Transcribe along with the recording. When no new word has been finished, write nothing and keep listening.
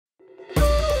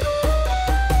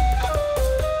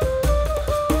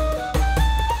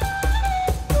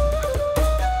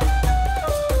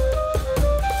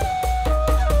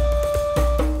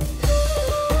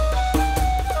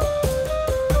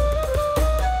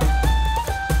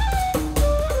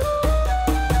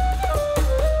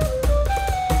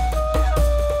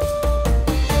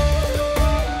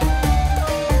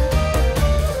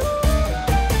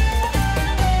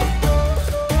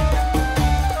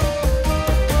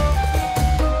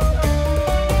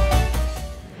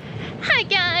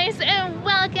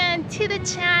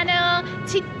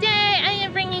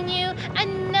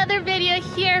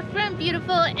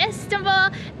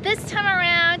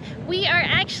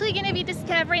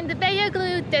discovering the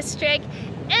Beyoglu District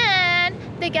and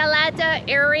the Galata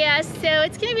area. So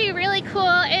it's gonna be really cool,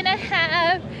 and I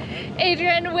have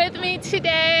Adrian with me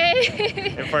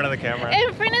today. In front of the camera.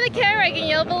 In front of the camera, can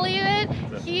you believe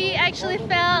it? He actually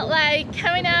felt like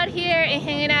coming out here and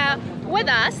hanging out with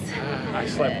us. I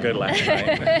slept good last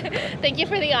night. Thank you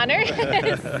for the honor.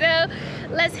 So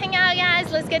let's hang out,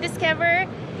 guys. Let's go discover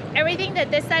everything that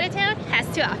this side of town has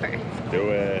to offer. Let's do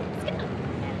it. Let's go.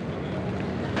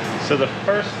 So the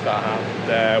first stop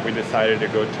that we decided to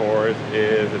go towards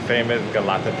is the famous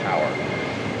Galata Tower.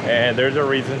 And there's a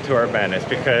reason to our madness,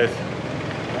 because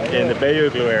in the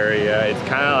Beyoglu area, it's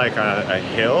kind of like a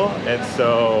hill, and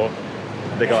so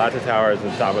the Galata Tower is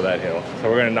on top of that hill. So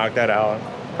we're gonna knock that out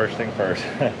first thing first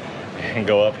and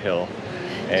go uphill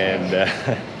and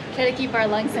try to keep our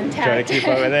lungs intact. Try to keep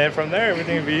up, and then from there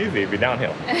everything will be easy, it'll be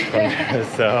downhill.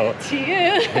 So to you.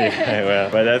 Yeah, well,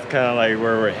 but that's kind of like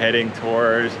where we're heading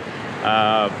towards.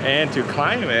 And to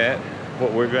climb it,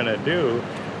 what we're gonna do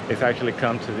is actually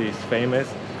come to these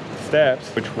famous steps,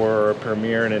 which were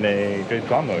premiered in a James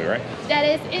Bond movie, right? That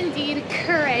is indeed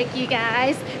correct, you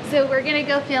guys. So we're gonna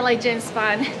go feel like James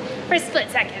Bond for a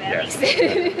split second at least.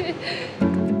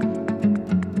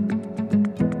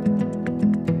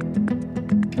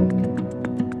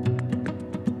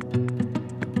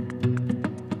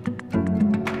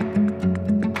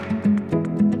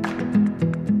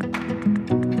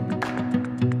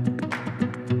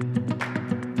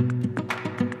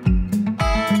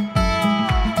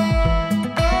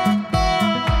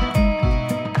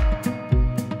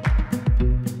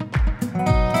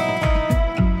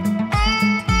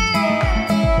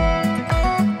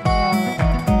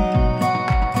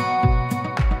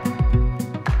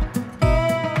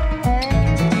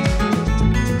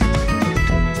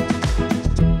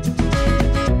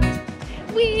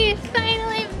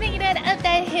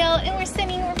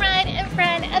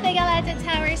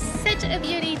 Such a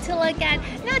beauty to look at,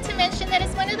 not to mention that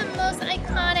it's one of the most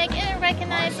iconic and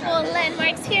recognizable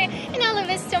landmarks here in all of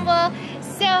Istanbul.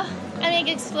 So I'm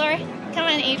gonna explore. Come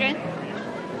on, Adrian.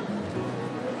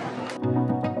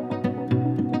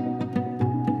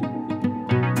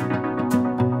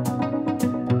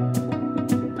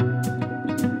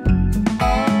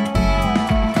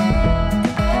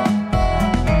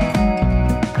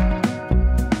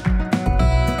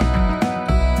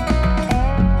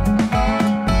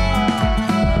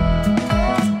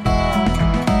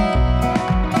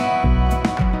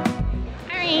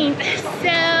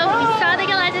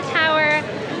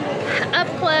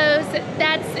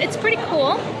 It's pretty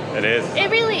cool. It is. It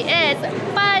really is.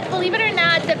 But believe it or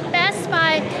not, the best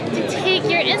spot to take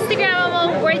your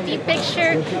Instagrammable worthy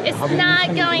picture is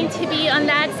not going to be on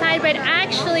that side, but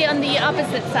actually on the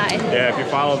opposite side. Yeah, if you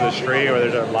follow the street where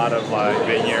there's a lot of like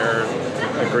vineyards,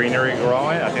 greenery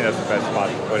growing, I think that's the best spot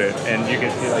to put it. And you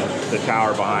can see like the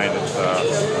tower behind. It's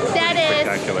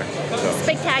spectacular.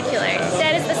 Spectacular. Yeah.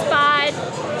 That is the spot.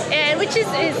 And which is,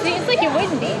 it seems like it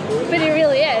wouldn't be, but it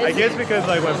really is. I guess because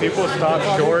like when people stop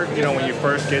short, you know, when you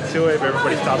first get to it,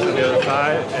 everybody stops on the other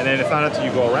side, and then it's not until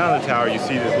you go around the tower you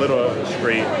see this little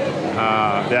street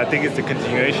that I think it's the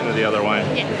continuation of the other one.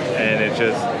 Yeah. And it's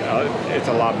just, it's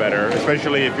a lot better,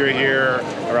 especially if you're here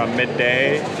around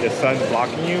midday, the sun's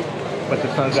blocking you, but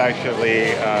the sun's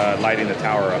actually lighting the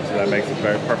tower up, so that makes it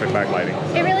very perfect backlighting.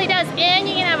 It really does, and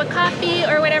you can have a coffee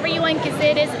or whatever you want, because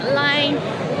it is lined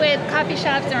with coffee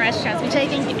shops and restaurants, which I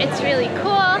think it's really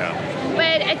cool. Yeah.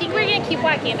 But I think we're gonna keep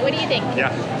walking. What do you think? Yeah,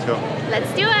 let's go.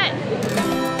 Let's do it.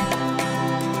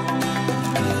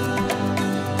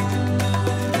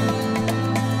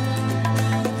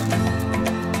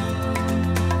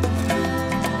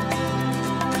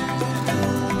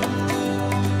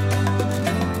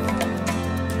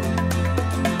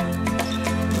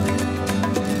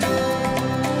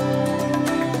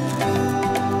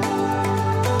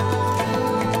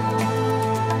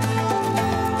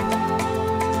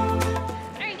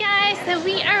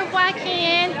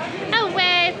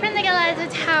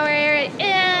 Tower,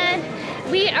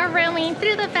 and we are roaming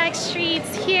through the back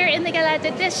streets here in the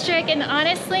Galata District, and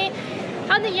honestly,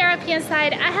 on the European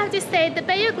side, I have to say the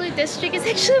Beyoglu District is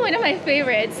actually one of my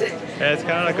favorites. Yeah, it's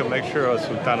kind of like a mixture of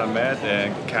Sultanahmet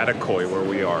and Karakoy where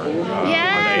we are on the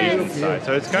Asian side.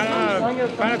 So it's kind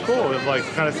of cool. It's like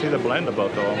kind of see the blend of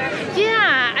both of them.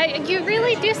 Yeah, you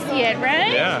really do see it,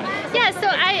 right? Yeah. Yeah, so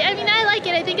I mean, I like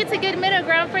it. I think it's a good middle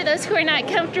ground for those who are not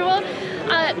comfortable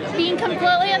being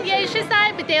completely on the Asian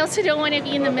side, but they also don't want to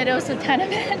be in the middle of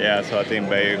Sultanahmet. Yeah, so I think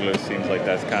Beyoglu seems like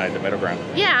that's kind of the middle ground.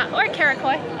 Yeah, or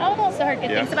Karakoy. I've also heard good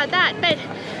things about that, but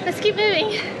let's keep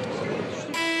moving.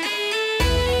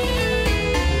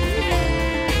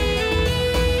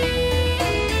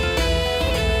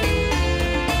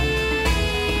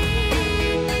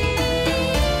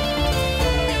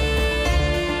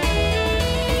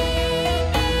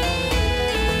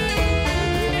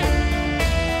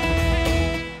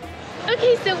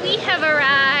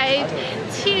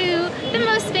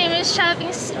 famous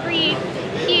shopping street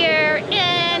here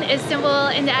in Istanbul,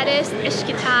 and that is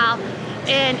Iskital,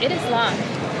 and it is long.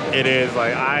 It is.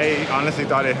 Like, I honestly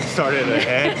thought it started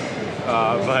ahead,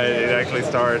 but it actually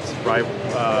starts right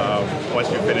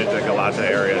once you finish the Galata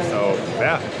area. So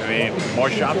yeah, I mean, more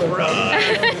shops for us.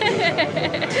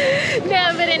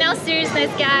 No, but in all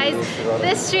seriousness, guys,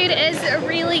 this street is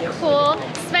really cool,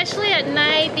 especially at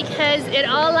night because it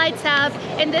all lights up,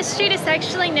 and this street is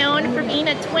actually known for being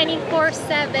a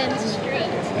 24/7 street.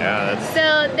 Yeah, that's...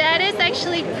 So that is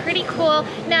actually pretty cool.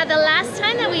 Now, the last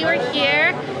time that we were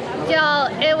here, y'all,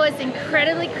 it was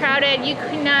incredibly crowded. You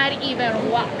could not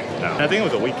even walk. No. I think it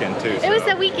was a weekend too. It was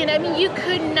a weekend. I mean, you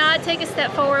could not take a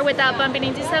step forward without bumping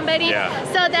into somebody. Yeah.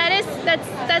 So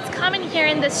that's common here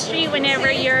in the street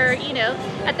whenever you're, you know,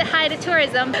 at the height of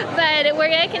tourism. But we're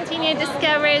gonna continue to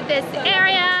discover this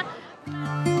area.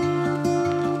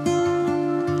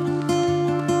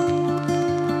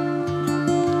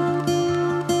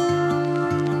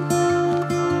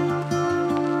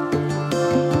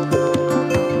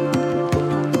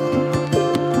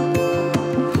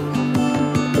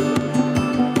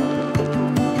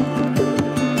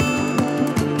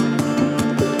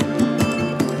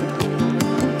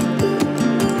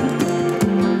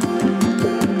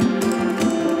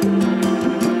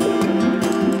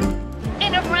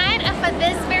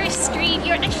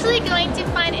 Going to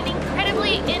find an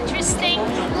incredibly interesting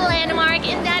landmark,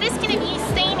 and that is going to be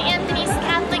St. Anthony's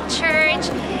Catholic Church.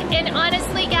 And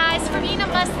honestly, guys, for being a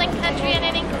Muslim country and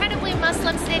an incredibly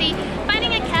Muslim city,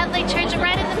 finding a Catholic church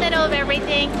right in the middle of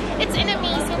everything, it's an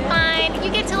amazing find.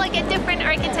 You get to look at different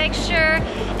architecture,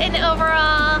 and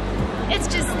overall, it's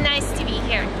just nice to be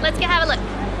here. Let's go have a look.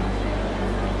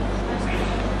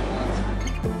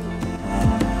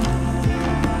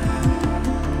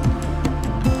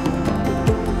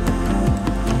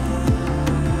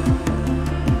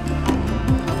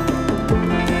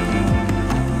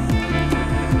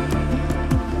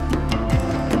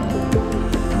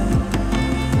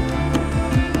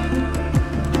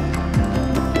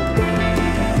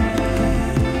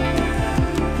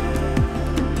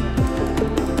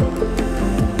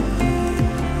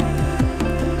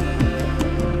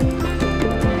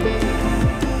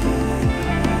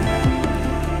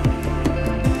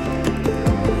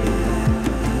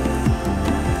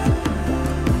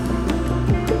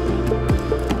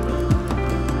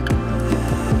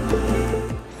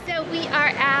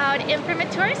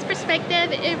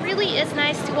 It really is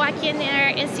nice to walk in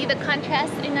there and see the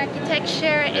contrast in architecture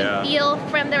and feel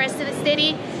from the rest of the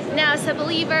city. Now, as a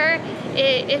believer,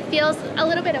 it feels a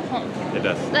little bit of home. It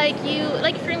does.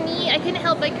 Like for me, I couldn't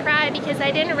help but cry because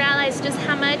I didn't realize just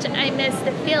how much I missed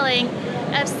the feeling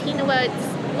of seeing what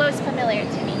was familiar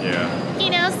to me. Yeah. You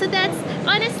know, so that's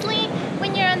honestly,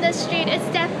 when you're on the street, it's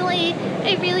definitely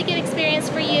a really good experience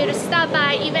for you to stop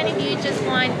by, even if you just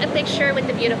want a picture with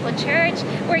the beautiful church.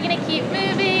 We're gonna keep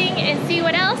moving and see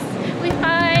what else we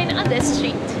find on this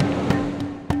street.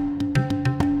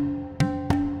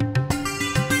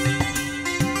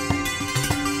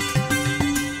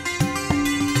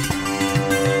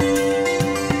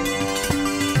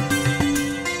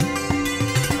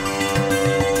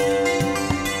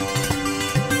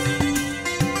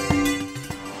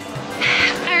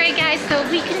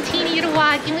 We continue to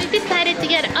walk, and we've decided to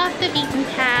get off the beaten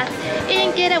path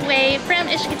and get away from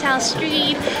Iskital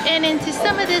Street and into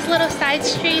some of these little side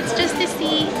streets just to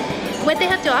see what they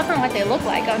have to offer and what they look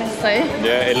like, honestly.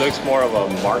 Yeah, it looks more of a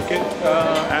market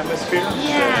atmosphere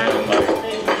than like,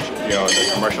 you know,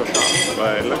 the commercial shops,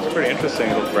 but it looks pretty interesting.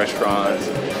 Those restaurants.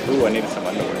 Ooh, I need some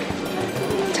underwear.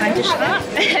 Time to shop.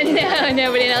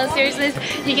 No, but in all seriousness,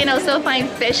 you can also find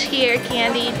fish here,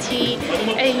 candy, tea,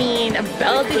 I mean, a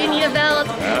belt if you need a belt.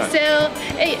 So,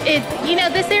 you know,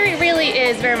 this area really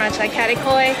is very much like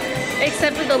Kadıköy,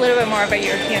 except with a little bit more of a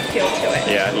European feel to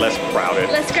it. Yeah, less crowded.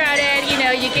 Less crowded, you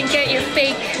know, you can get your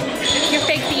fake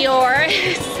Dior.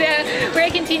 So, we're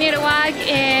gonna continue to walk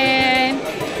and,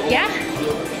 yeah,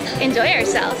 enjoy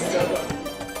ourselves.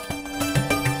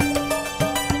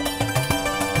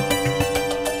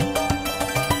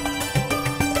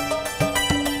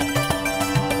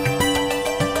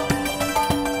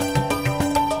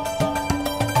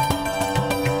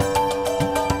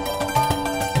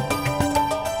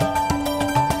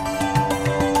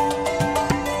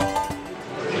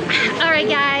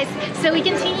 So we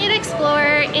continue to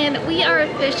explore, and we are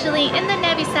officially in the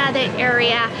Navisame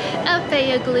area of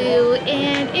Beyoglu,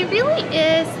 and it really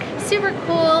is super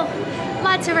cool.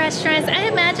 Lots of restaurants. I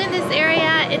imagine this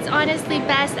area, it's honestly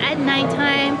best at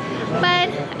nighttime,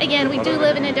 but again, we do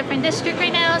live in a different district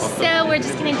right now, so we're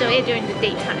just gonna enjoy it during the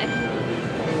daytime.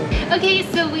 Okay,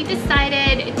 so we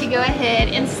decided to go ahead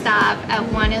and stop at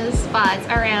one of the spots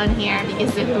around here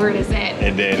because the word is it.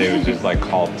 And then it was just like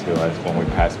called to us when we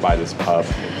passed by this pub.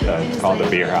 It's called the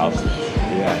Beer House.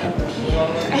 Yeah.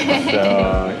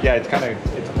 So yeah, it's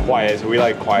quiet. So we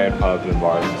like quiet pubs and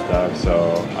bars and stuff.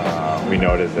 So we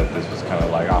noticed that this was kind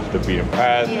of like off the beaten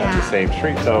path on the same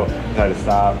street. So we decided to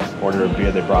stop, order a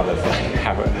beer. They brought us like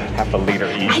half a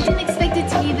liter each. I didn't expect it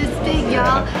to be this big,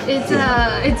 y'all.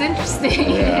 It's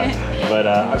interesting. Yeah. But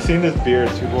I've seen this beer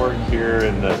Tuborg here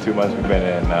in the 2 months we've been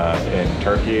in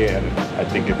Turkey, and I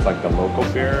think it's like the local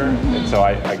beer. And so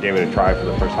I gave it a try for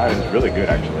the first time. It's really good,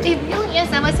 actually. It really is.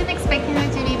 I wasn't expecting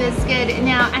it to be this good.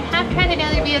 Now I have tried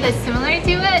another beer that's similar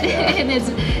to it,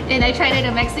 and I tried it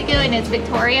in Mexico, and it's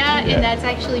Victoria, and that's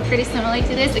actually pretty similar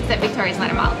to this, except Victoria's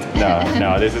not a malt.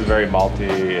 No, this is very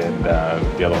malty, and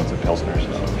the other one's a Pilsner.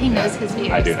 So he knows his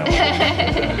beers. I do know.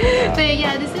 But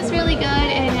yeah, this is really good,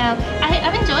 and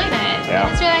I'm enjoying it.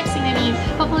 Yeah. It's relaxing. I mean,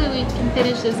 hopefully we can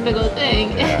finish this big old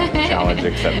thing. Yeah, challenge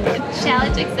accepted.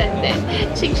 Challenge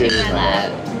accepted. Ching ching, my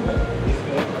love.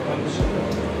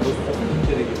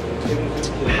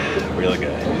 Really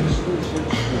good.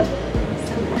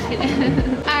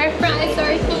 Our fries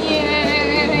are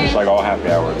here. Just like all happy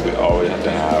hours, we always have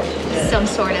to have some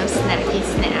sort of snacky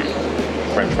snack.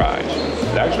 French fries.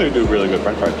 They actually do really good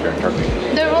French fries here in Turkey.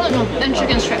 They're really good. And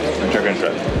chicken strips. And chicken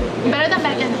strips. Better than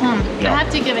back at home. Yeah. I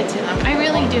have to give it to them. I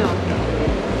really do.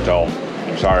 Yeah. So,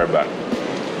 I'm sorry, but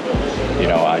you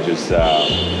know, I just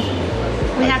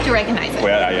we have to recognize it.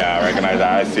 Well, yeah, I recognize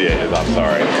that. I see it. I'm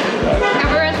sorry.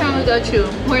 Every restaurant we go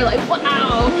to, we're like,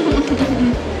 wow.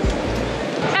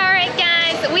 Alright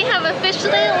guys, we have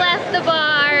officially left the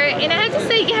bar, and I have to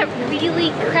say it got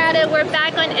really crowded. We're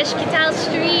back on Iskital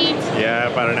Street. Yeah,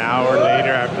 about an hour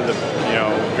later after the,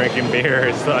 drinking beer,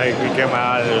 it's like we come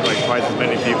out and there's like twice as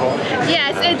many people.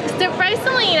 Yes, it's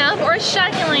surprisingly enough, or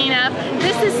shockingly enough,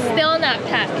 this is still not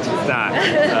packed. It's not.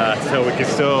 So we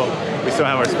still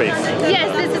have our space.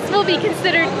 Yes, this will be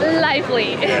considered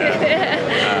lively.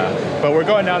 Yeah. But we're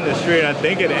going down the street, and I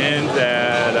think it ends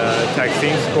at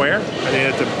Taksim Square. I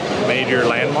think it's a major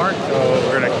landmark, so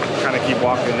we're gonna kind of keep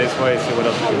walking this way, see what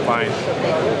else we can find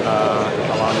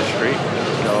along the street.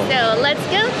 So let's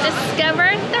go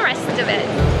discover the rest of it.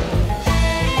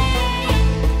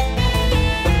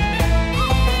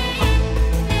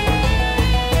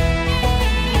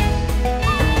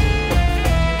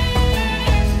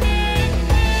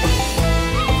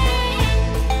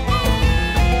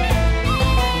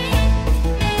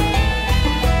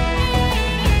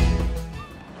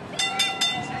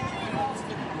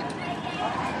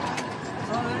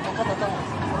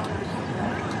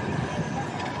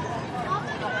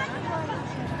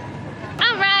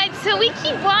 So we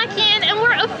keep walking, and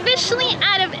we're officially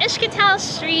out of Iskital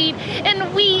Street,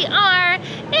 and we are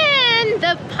in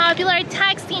the popular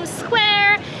Taksim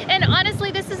Square. And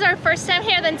honestly, this is our first time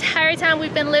here the entire time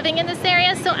we've been living in this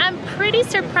area, so I'm pretty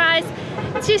surprised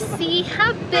to see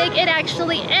how big it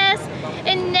actually is.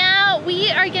 And now we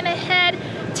are gonna head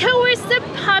towards the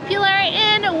popular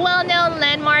and well-known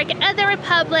landmark of the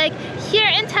Republic here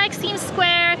in Taksim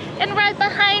Square. And right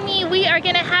behind me, we are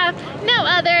gonna have no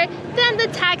other than the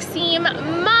Taksim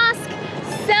Mosque.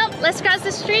 So let's cross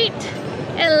the street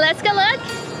and let's go look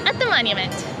at the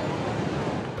monument.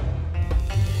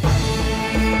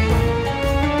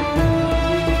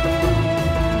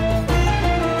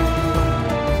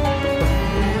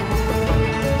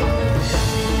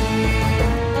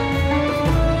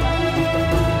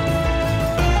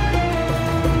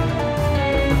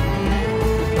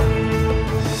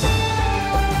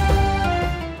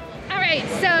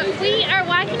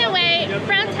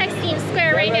 From Taksim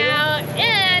Square right now,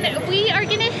 and we are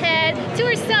gonna head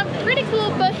towards some pretty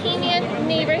cool bohemian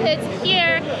neighborhoods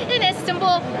here in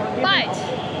Istanbul. But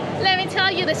let me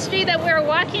tell you, the street that we're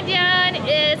walking down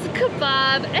is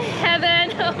kebab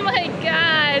heaven. Oh my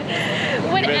god.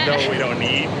 Even though we don't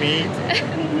eat meat,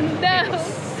 no. It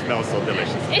smells so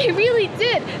delicious. It really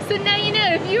did. So now you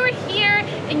know, if you're here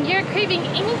and you're craving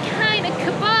any kind of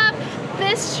kebab,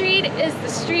 this street is the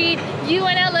street you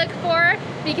want to look for,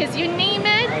 because you name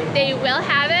it, they will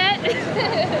have it.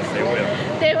 They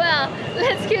will. They will.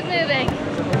 Let's keep moving.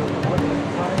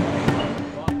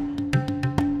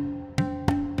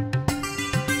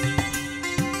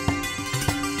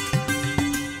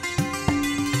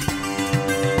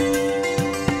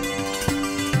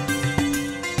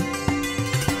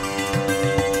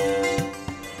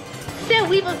 So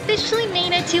we've officially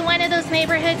made it headed to one of those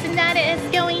neighborhoods, and that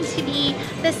is going to be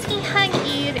the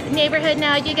Sightseeing neighborhood.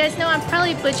 Now, you guys know I'm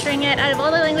probably butchering it. Out of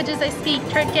all the languages I speak,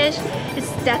 Turkish is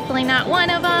definitely not one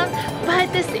of them.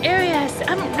 But this area,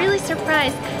 I'm really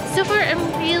surprised. So far,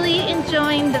 I'm really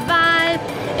enjoying the vibe.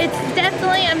 It's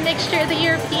definitely a mixture of the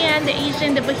European, the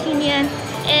Asian, the Bohemian,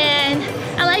 and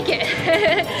I like it.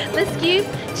 Let's keep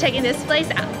checking this place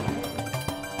out.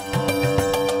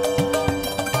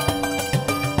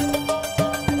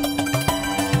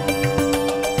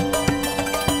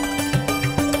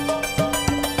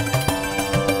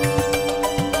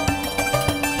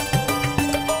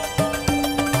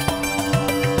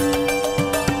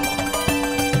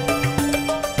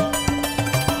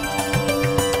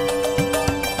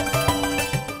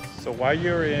 While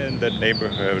you're in the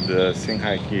neighborhood, the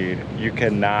Sightseeing, you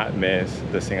cannot miss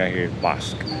the Sightseeing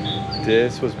Mosque.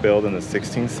 This was built in the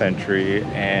 16th century,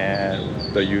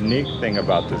 and the unique thing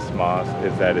about this mosque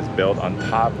is that it's built on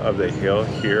top of the hill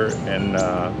here in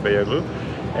Beyoglu,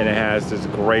 and it has this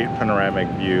great panoramic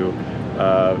view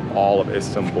of all of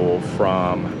Istanbul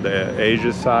from the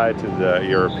Asia side to the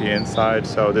European side.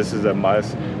 So this is a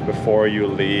must. Before you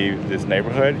leave this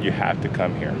neighborhood, you have to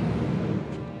come here.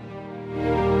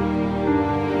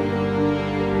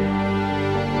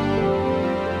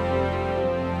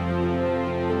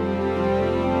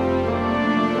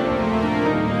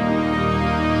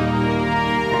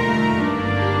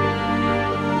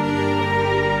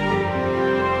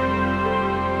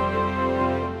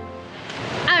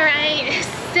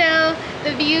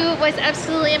 The view was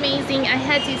absolutely amazing. I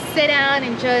had to sit down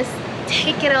and just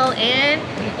take it all in.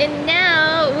 And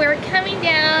now we're coming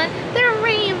down the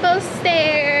rainbow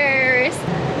stairs.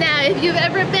 Now, if you've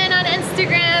ever been on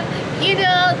Instagram, you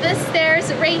know the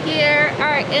stairs right here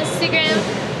are Instagram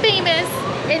famous,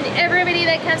 and everybody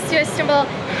that comes to Istanbul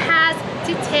has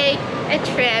to take a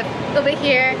trip over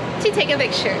here to take a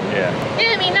picture. Yeah.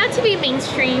 And I mean, not to be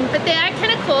mainstream, but they are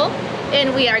kind of cool,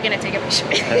 and we are gonna take a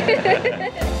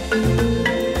picture.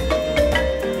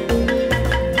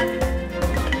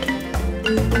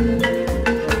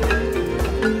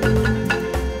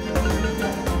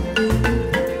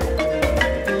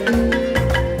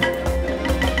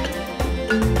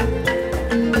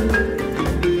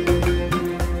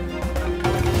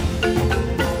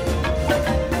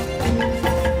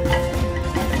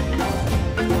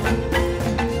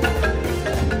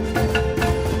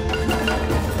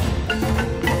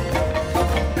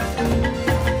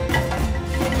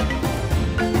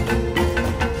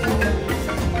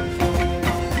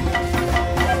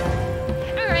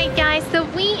 So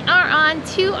we are on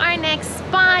to our next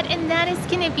spot, and that is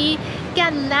going to be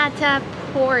Galata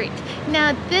Port.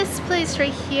 Now this place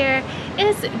right here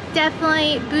is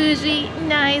definitely bougie,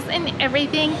 nice, and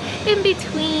everything in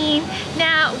between.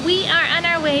 Now we are on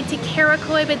our way to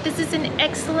Karakoy, but this is an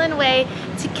excellent way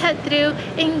to cut through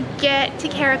and get to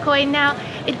Karakoy. Now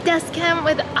it does come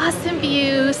with awesome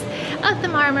views of the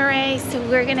Marmaray, so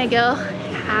we're gonna go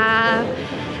have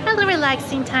a little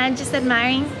relaxing time just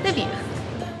admiring the view.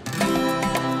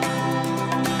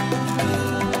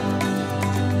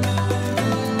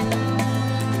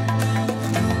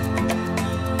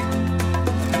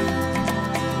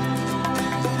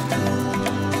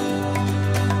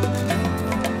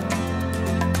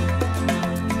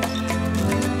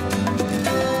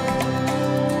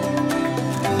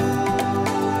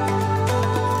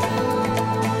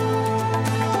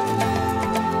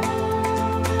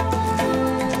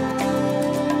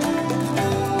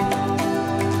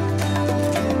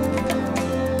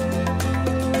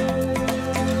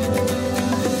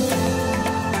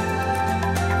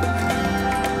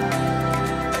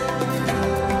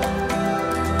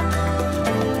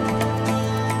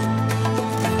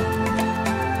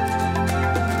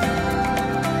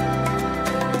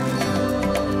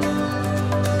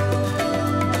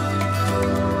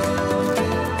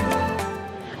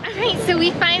 So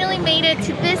we finally made it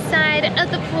to this side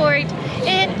of the port,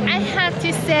 and I have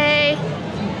to say,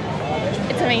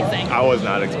 it's amazing. I was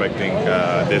not expecting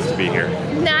this to be here.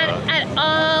 Not at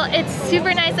all. It's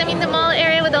super nice. I mean, the mall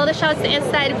area with all the shops, the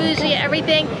inside, bougie,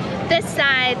 everything. This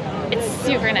side, it's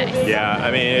super nice. Yeah,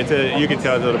 I mean, you can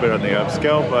tell it's a little bit on the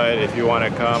upscale, but if you want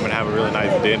to come and have a really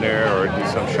nice dinner or do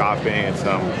some shopping in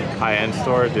some high-end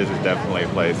store, this is definitely a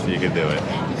place you can do it.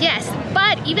 Yes,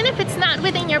 but even if it's not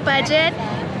within your budget,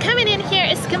 coming in here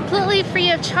is completely free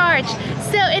of charge.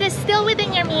 So it is still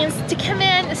within your means to come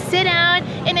in, sit down,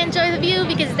 and enjoy the view,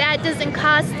 because that doesn't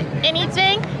cost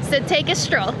anything. So take a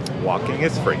stroll. Walking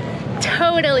is free.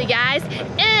 Totally, guys.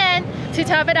 And to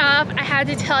top it off, I have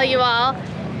to tell you all,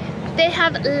 they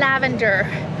have lavender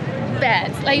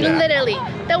beds, like literally.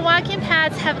 The walking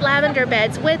paths have lavender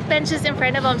beds with benches in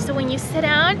front of them, so when you sit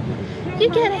down, you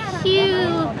get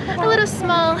a little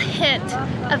small hint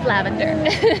of lavender.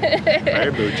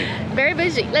 Very bougie. Very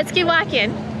bougie. Let's keep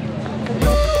walking.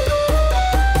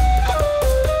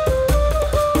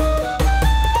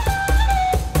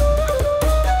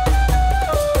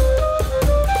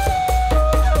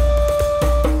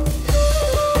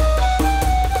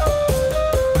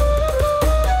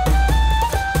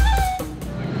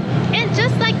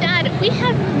 We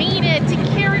have made it to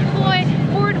Karakoy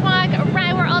Boardwalk,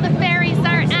 right where all the ferries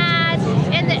are at,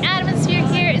 and the atmosphere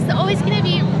here is always going to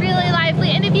be really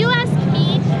lively. And if you ask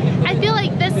me, I feel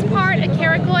like this part of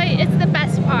Karakoy is the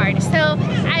best part. So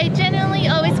I generally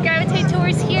always gravitate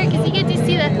towards here because you get to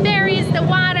see the ferries, the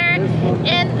water,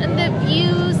 and the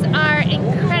views are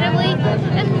incredibly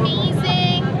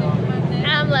amazing.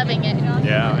 I'm loving it.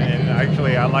 Yeah, and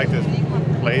actually I like this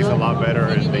place a lot better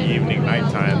in the evening,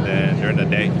 nighttime than during the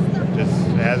day. Just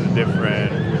has a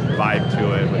different vibe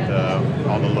to it with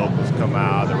all the locals come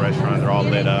out, the restaurants are all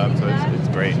lit up, so it's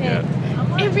great. Yeah,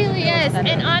 it really is.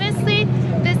 And honestly,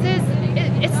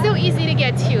 it's so easy to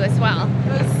get to as well.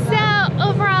 So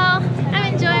overall,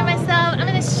 I'm enjoying myself. I'm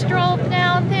gonna stroll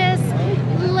down this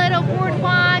little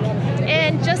boardwalk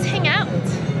and just hang out.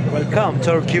 Welcome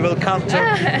Turkey, welcome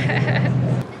Turkey.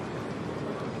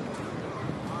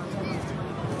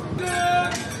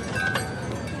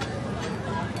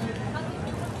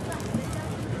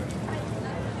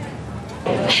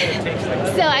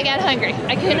 So I got hungry.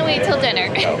 I couldn't wait till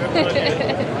dinner.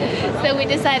 So we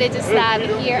decided to stop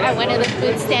here at one of the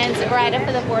food stands right up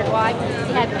at the boardwalk.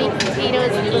 They have baked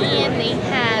potatoes and they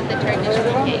have the Turkish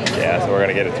pancakes. Yeah, so we're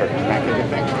gonna get a Turkish pancake, I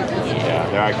think. Yeah,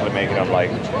 they're actually making them like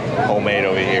homemade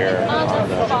over here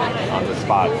on the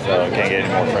spot, so can't get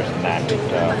any more fresh than that. So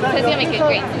it's gonna make a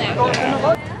great snack.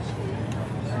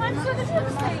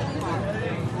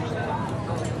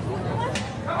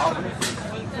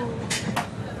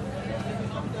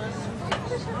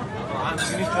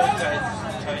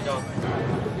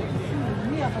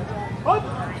 Yeah.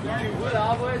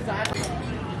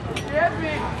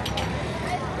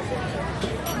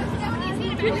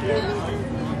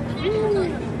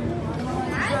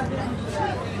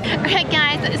 Alright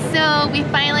guys, so we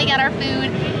finally got our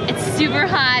food. It's super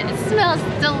hot, it smells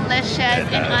delicious,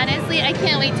 and honestly I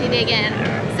can't wait to dig in.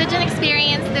 Such an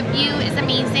experience, the view is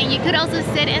amazing. You could also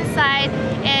sit inside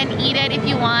and eat it if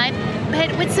you want,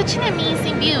 but with such an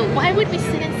amazing view, why would we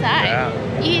sit inside? Yeah.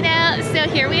 You know, so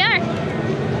here we are.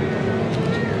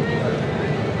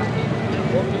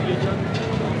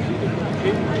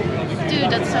 Dude,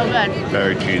 that's so good.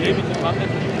 Very cheesy.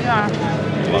 Yeah.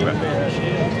 Love it.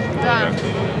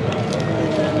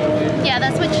 Yeah,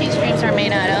 that's what cheese streams are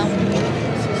made out of.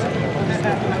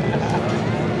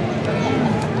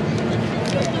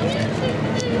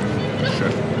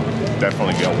 Should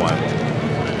definitely get one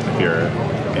if you're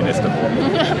in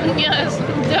Istanbul. Yes,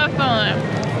 definitely.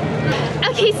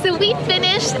 Okay, so we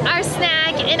finished our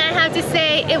snack and I have to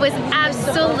say it was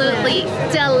absolutely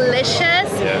delicious.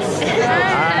 Yes.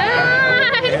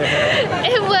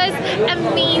 It was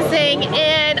amazing,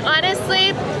 and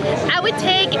honestly, I would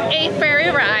take a ferry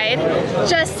ride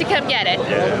just to come get it.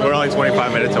 Yeah, we're only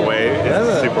 25 minutes away.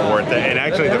 It's super worth it. And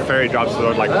actually the ferry drops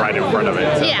like right in front of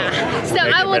it. So yeah, so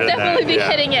I will definitely be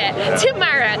hitting it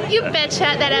tomorrow. You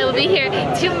betcha that I will be here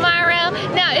tomorrow.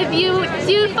 Now, if you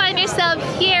do find yourself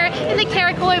here in the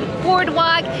Karakoy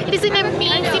Boardwalk, it is an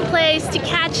amazing place to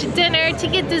catch dinner, to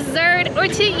get dessert, or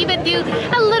to even do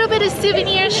a little bit of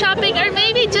souvenir shopping, or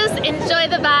maybe just enjoy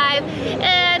the vibe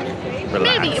and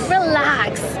maybe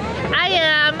relax. I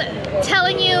am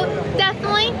telling you,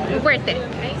 definitely worth it.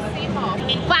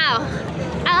 Wow.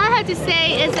 All I have to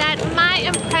say is that my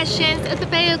impressions of the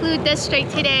Beyoglu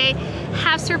district today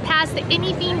have surpassed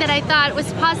anything that I thought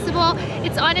was possible.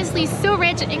 It's honestly so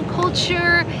rich in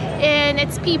culture, in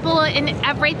its people, in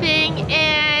everything,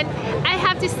 and I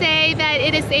have to say that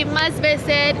it is a must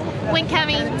visit when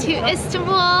coming to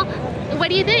Istanbul. What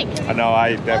do you think? No,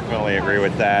 I definitely agree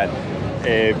with that.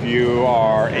 If you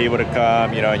are able to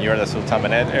come, you know, and you're in the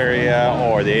Sultanahmet area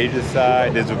or the Asia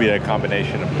side, this will be a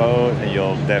combination of both, and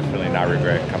you'll definitely not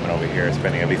regret coming over here,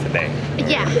 spending at least a day.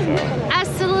 Yeah,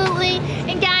 absolutely.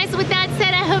 And guys, with that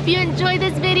said, I hope you enjoyed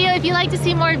this video. If you'd like to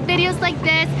see more videos like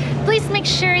this, please make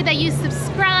sure that you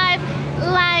subscribe,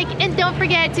 like, and don't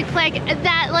forget to click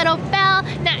that little bell.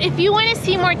 Now, if you want to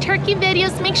see more Turkey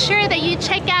videos, make sure that you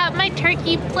check out my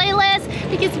Turkey playlist,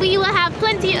 because we will have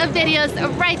plenty of videos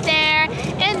right there.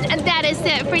 And that is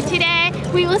it for today.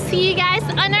 We will see you guys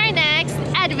on our next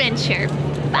adventure.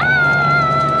 Bye!